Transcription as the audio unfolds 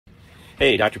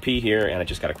Hey, Dr. P here, and I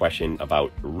just got a question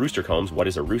about rooster combs. What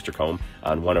is a rooster comb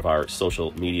on one of our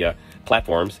social media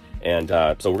platforms? And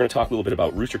so we're going to talk a little bit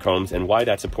about rooster combs and why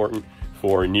that's important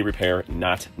for knee repair,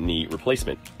 not knee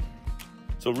replacement.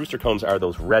 So rooster combs are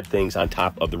those red things on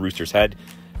top of the rooster's head.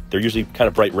 They're usually kind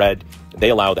of bright red. They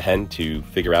allow the hen to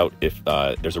figure out if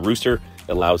there's a rooster.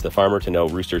 It allows the farmer to know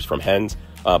roosters from hens,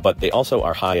 but they also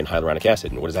are high in hyaluronic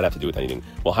acid. And what does that have to do with anything?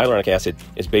 Well, hyaluronic acid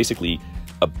is basically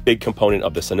a big component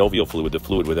of the synovial fluid, the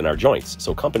fluid within our joints.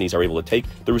 So companies are able to take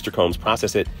the rooster combs,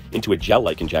 process it into a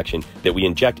gel-like injection that we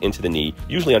inject into the knee,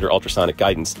 usually under ultrasonic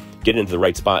guidance, get it into the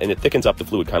right spot, and it thickens up the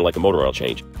fluid, kind of like a motor oil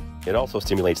change. It also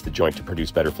stimulates the joint to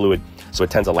produce better fluid, so it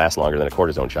tends to last longer than a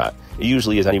cortisone shot. It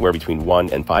usually is anywhere between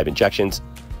 1 and 5 injections,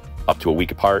 up to a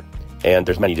week apart, and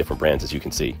there's many different brands, as you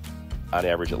can see. On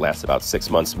average, it lasts about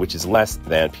 6 months, which is less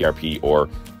than PRP or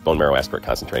bone marrow aspirate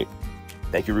concentrate.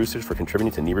 Thank you, Roosters, for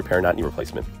contributing to knee repair, not knee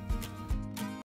replacement.